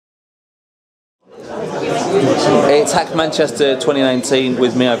It's Hack Manchester 2019.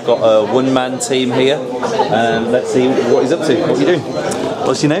 With me, I've got a one-man team here. Let's see what he's up to. What are you doing?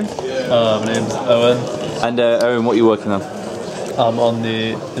 What's your name? My name's Owen. And Owen, what are you working on? I'm on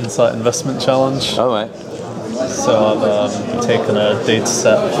the Insight Investment Challenge. Oh, right. So I've taken a data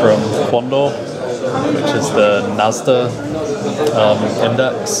set from Quandor, which is the NASDAQ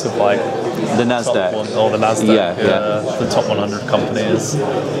index of like the NASDAQ. The NASDAQ, the top 100 companies.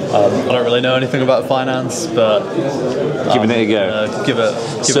 I don't really know anything about finance, but giving it a go. Give it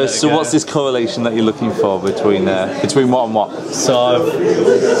so a go. What's this correlation that you're looking for between what and what? So I've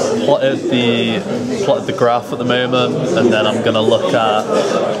plotted the graph at the moment, and then I'm going to look at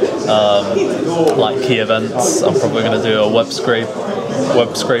like key events. I'm probably going to do a web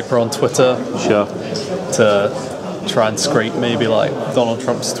scraper on Twitter. Sure. To try and scrape maybe like Donald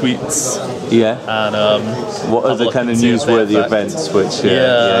Trump's tweets. Yeah. And what are the kind of newsworthy events which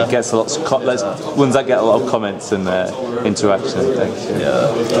gets lots of ones that get a lot of comments and interaction? Thanks.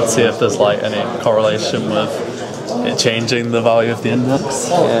 Let's see if there's like any correlation with it changing the value of the index.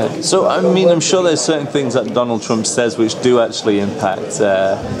 Yeah. So I mean, I'm sure there's certain things that Donald Trump says which do actually impact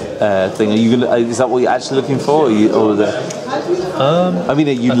thing. Are you gonna? Is that what you're actually looking for? I mean,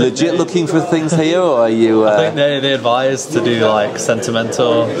 are you legit looking for things here, or are you? I think they advise to do like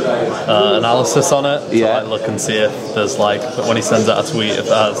sentimental analysis on it. To, like, look and see if there's like when he sends out a tweet, if it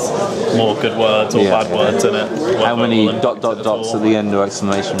has more good words or bad words in it. How many dots at the end or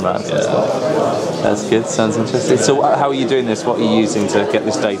exclamation marks? And stuff. That's good. Sounds interesting. So how are you doing this? What are you using to get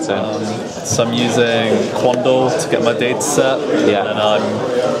this data? So I'm using Quandor to get my data set. Yeah. And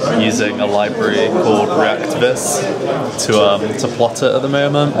I'm using a library called Hi-Vis to plot it at the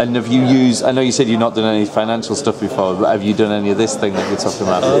moment. And have you used? I know you said you've not done any financial stuff before, but have you done any of this thing that you're talking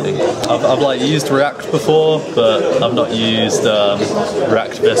about? I've like used React before, but I've not used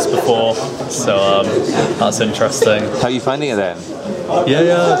Hi-Vis before. So that's interesting. How are you finding it then?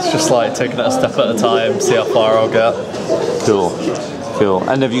 Yeah. It's just like taking it a step at a time, see how far I'll get. Cool.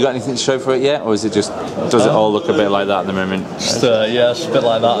 And have you got anything to show for it yet, or is it just does it all look a bit like that at the moment? Just a bit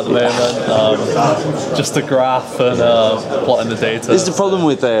like that at the moment. Just a graph and plotting the data. This is the problem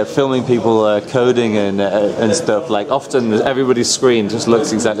with filming people coding and stuff. Like often everybody's screen just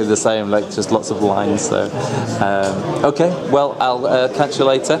looks exactly the same, like just lots of lines. So okay, well I'll catch you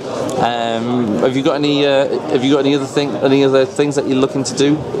later. Have you got any other things that you're looking to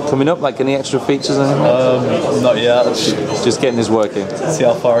do coming up? Like any extra features or anything? Not yet. Just getting this working. See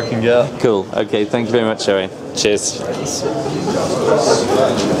how far I can get. Cool. Okay. Thank you very much, Owen. Cheers.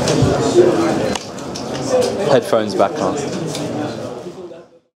 Headphones back on.